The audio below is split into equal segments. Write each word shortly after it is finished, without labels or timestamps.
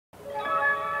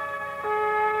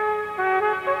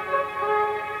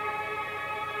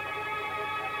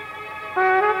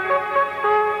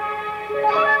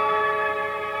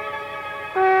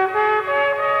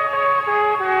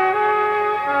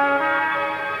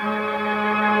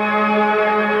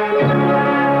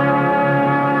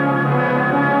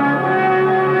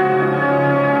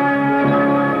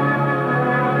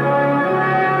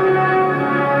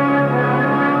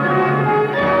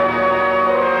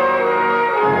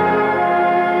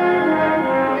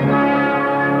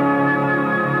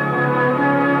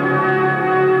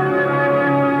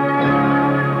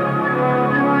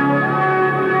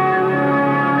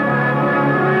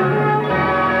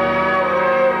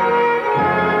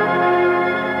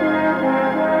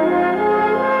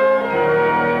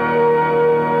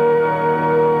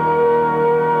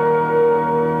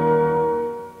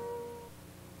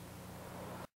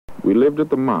at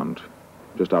the Mount,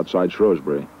 just outside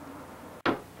Shrewsbury.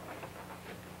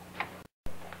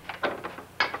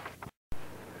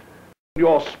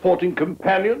 Your sporting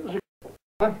companions?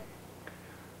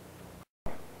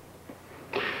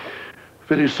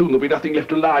 Very soon there'll be nothing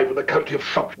left alive in the county of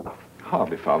Shropshire.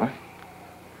 Hardly, Father.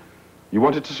 You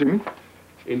wanted to see me?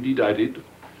 Indeed I did.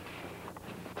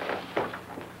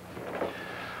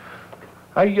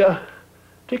 I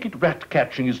take it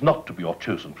rat-catching is not to be your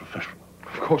chosen profession.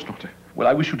 Of course not. Well,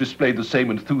 I wish you displayed the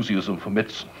same enthusiasm for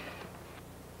medicine.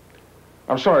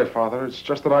 I'm sorry, Father. It's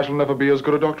just that I shall never be as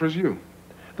good a doctor as you.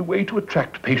 The way to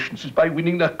attract patients is by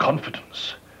winning their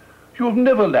confidence. You have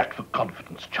never lacked for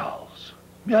confidence, Charles.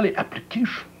 Merely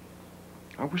application.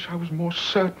 I wish I was more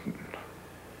certain.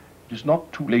 It is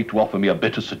not too late to offer me a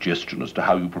better suggestion as to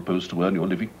how you propose to earn your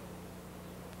living.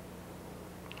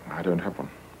 I don't have one.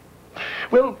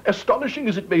 Well, astonishing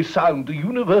as it may sound, the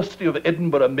University of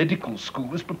Edinburgh Medical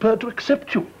School is prepared to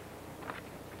accept you.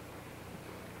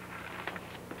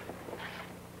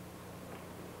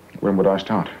 When would I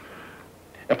start?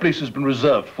 A place has been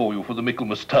reserved for you for the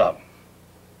Michaelmas term.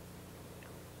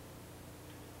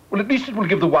 Well, at least it will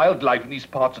give the wildlife in these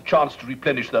parts a chance to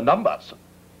replenish their numbers.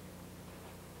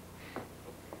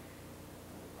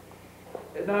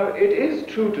 Now, it is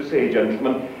true to say,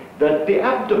 gentlemen, that the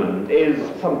abdomen is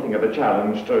something of a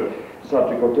challenge to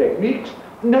surgical techniques.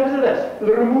 Nevertheless,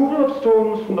 the removal of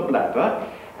stones from the bladder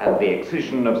and the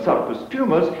excision of surface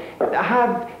tumours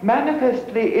have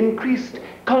manifestly increased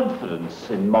confidence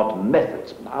in modern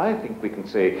methods. I think we can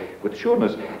say with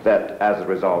sureness that as a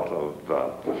result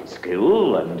of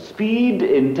skill and speed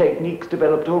in techniques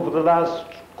developed over the last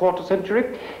quarter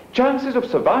century, chances of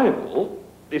survival,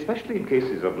 especially in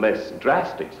cases of less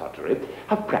drastic surgery,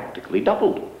 have practically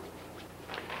doubled.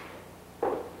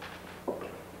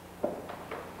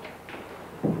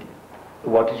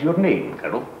 What is your name,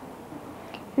 Carol?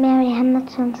 Mary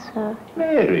Hamilton, sir.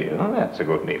 Mary, oh, that's a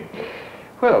good name.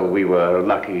 Well, we were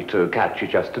lucky to catch you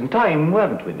just in time,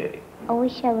 weren't we, Mary? I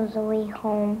wish I was away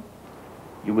home.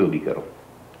 You will be, Carol.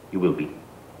 You will be.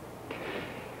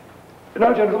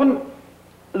 Now, gentlemen,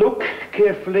 look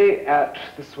carefully at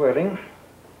the swelling.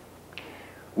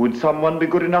 Would someone be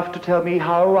good enough to tell me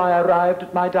how I arrived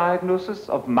at my diagnosis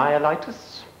of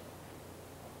myelitis?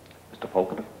 Mr.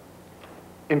 Falconer?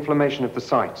 Inflammation of the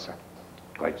site, sir.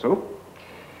 Quite so.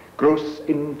 Gross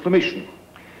inflammation.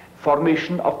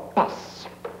 Formation of pus.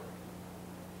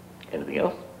 Anything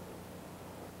else?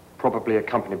 Probably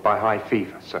accompanied by high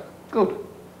fever, sir. Good.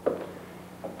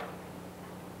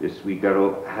 This wee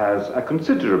girl has a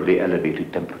considerably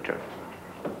elevated temperature.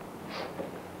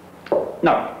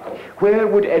 Now, where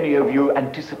would any of you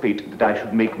anticipate that I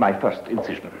should make my first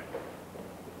incision?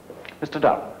 Mr.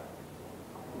 Darwin.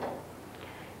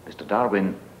 Mr.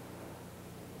 Darwin.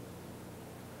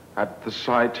 At the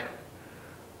site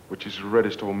which is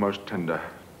reddest or most tender.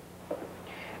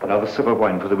 Another sip of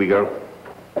wine for the wee girl.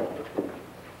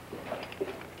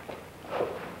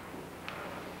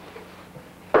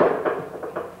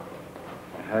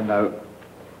 And now,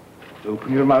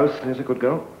 open your mouth. There's a good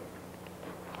girl.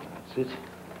 That's it.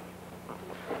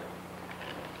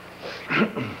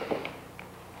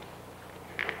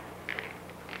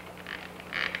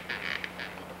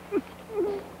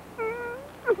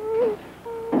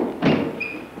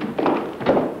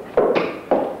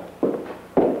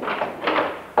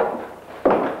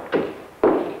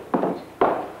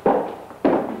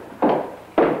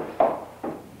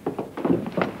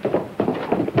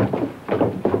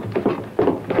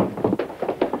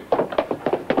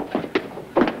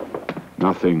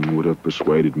 Nothing would have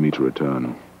persuaded me to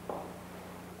return.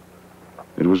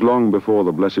 It was long before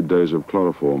the blessed days of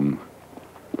chloroform,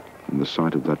 and the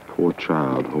sight of that poor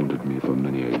child haunted me for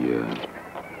many a year.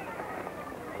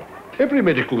 Every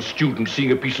medical student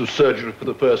seeing a piece of surgery for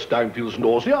the first time feels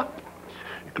nausea.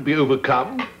 It can be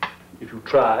overcome if you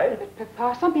try. But,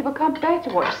 Papa, some people can't bear to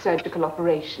watch surgical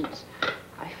operations.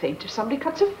 I faint if somebody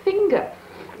cuts a finger.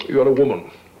 You're a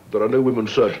woman. There are no women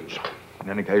surgeons. In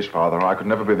any case, Father, I could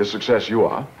never be the success you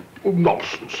are. Oh,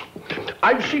 nonsense.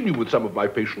 I've seen you with some of my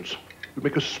patients. You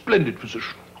make a splendid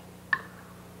physician.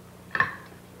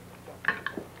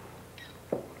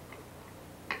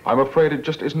 I'm afraid it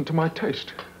just isn't to my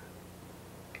taste.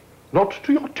 Not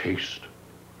to your taste?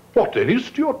 What then is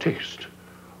to your taste?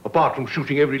 Apart from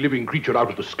shooting every living creature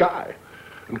out of the sky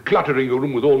and cluttering your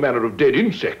room with all manner of dead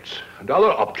insects and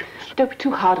other objects. Don't be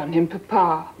too hard on him,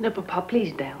 Papa. No, Papa,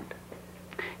 please don't.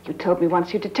 You told me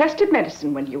once you detested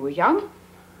medicine when you were young.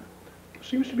 There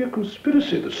seems to be a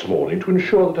conspiracy this morning to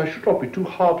ensure that I should not be too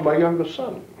hard on my younger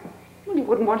son. Well, you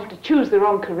wouldn't want him to choose the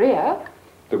wrong career.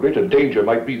 The greater danger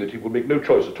might be that he will make no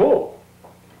choice at all.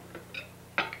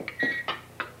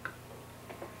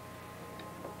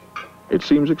 It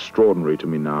seems extraordinary to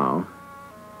me now,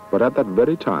 but at that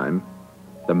very time,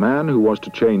 the man who was to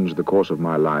change the course of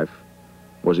my life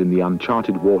was in the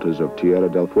uncharted waters of Tierra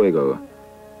del Fuego,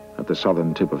 at the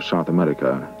southern tip of South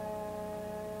America.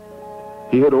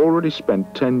 He had already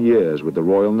spent 10 years with the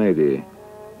Royal Navy,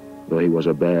 though he was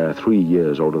a bare 3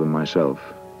 years older than myself.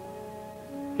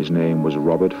 His name was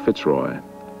Robert Fitzroy.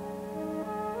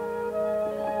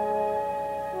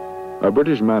 A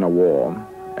British man-of-war,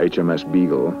 HMS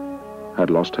Beagle, had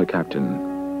lost her captain,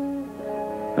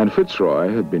 and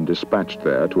Fitzroy had been dispatched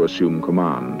there to assume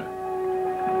command.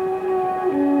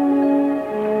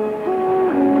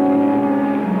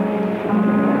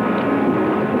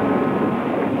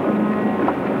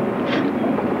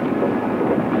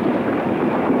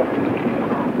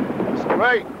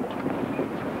 Right.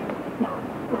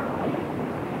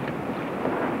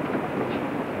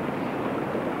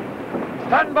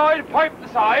 Stand by to pipe the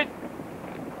side.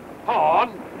 On,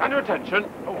 and your attention.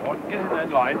 Go on, get in that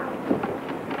line.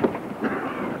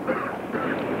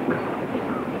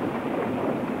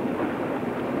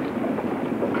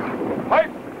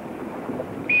 Pipe.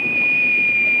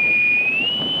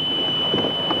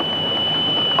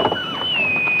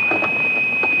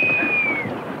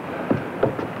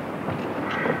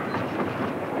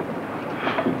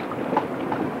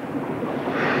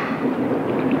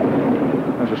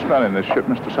 There's a smell in this ship,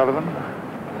 Mr. Sullivan.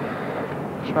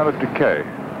 Smell of decay.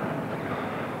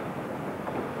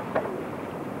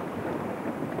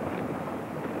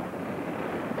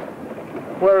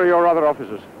 Where are your other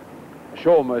officers?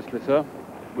 Sure, mostly, sir.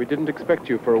 We didn't expect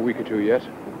you for a week or two yet.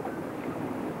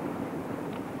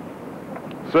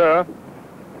 Sir?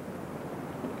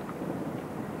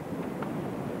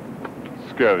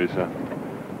 Scurvy, sir.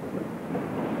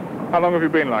 How long have you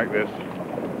been like this?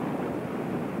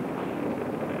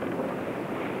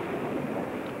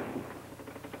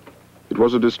 It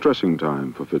was a distressing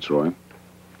time for Fitzroy.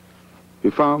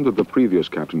 He found that the previous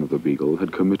captain of the Beagle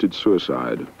had committed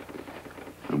suicide,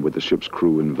 and with the ship's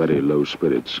crew in very low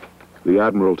spirits, the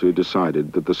Admiralty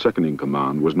decided that the second in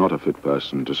command was not a fit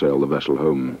person to sail the vessel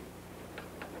home.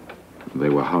 They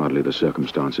were hardly the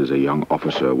circumstances a young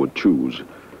officer would choose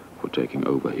for taking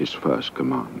over his first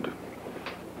command.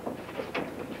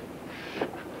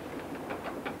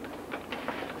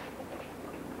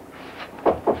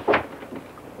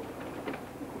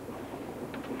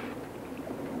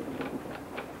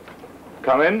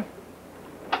 Come in.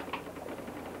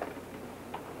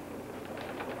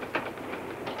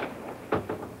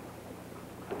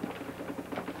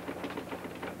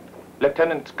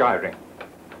 Lieutenant Skyring.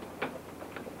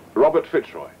 Robert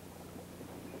Fitzroy.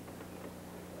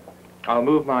 I'll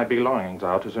move my belongings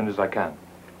out as soon as I can.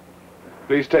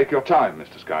 Please take your time,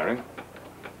 Mr. Skyring.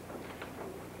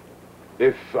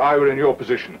 If I were in your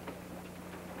position,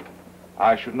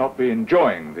 I should not be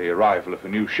enjoying the arrival of a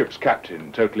new ship's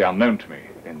captain totally unknown to me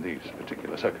in these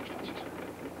particular circumstances.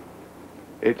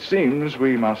 It seems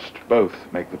we must both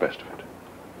make the best of it.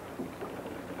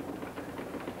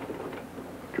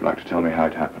 Would you like to tell me how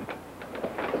it happened?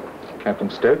 Captain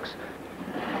Stokes?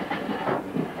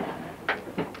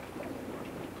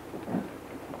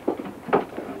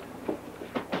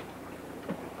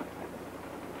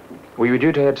 We were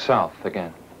due to head south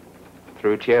again,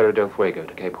 through Tierra del Fuego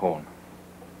to Cape Horn.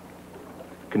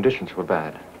 Conditions were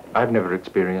bad. I've never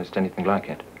experienced anything like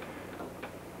it.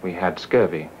 We had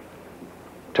scurvy,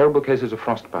 terrible cases of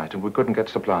frostbite, and we couldn't get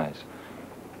supplies.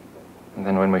 And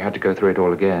then when we had to go through it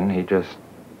all again, he just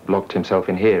locked himself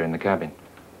in here in the cabin.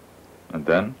 And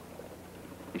then?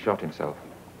 He shot himself.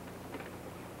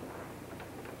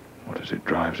 What is it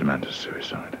drives a man to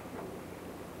suicide?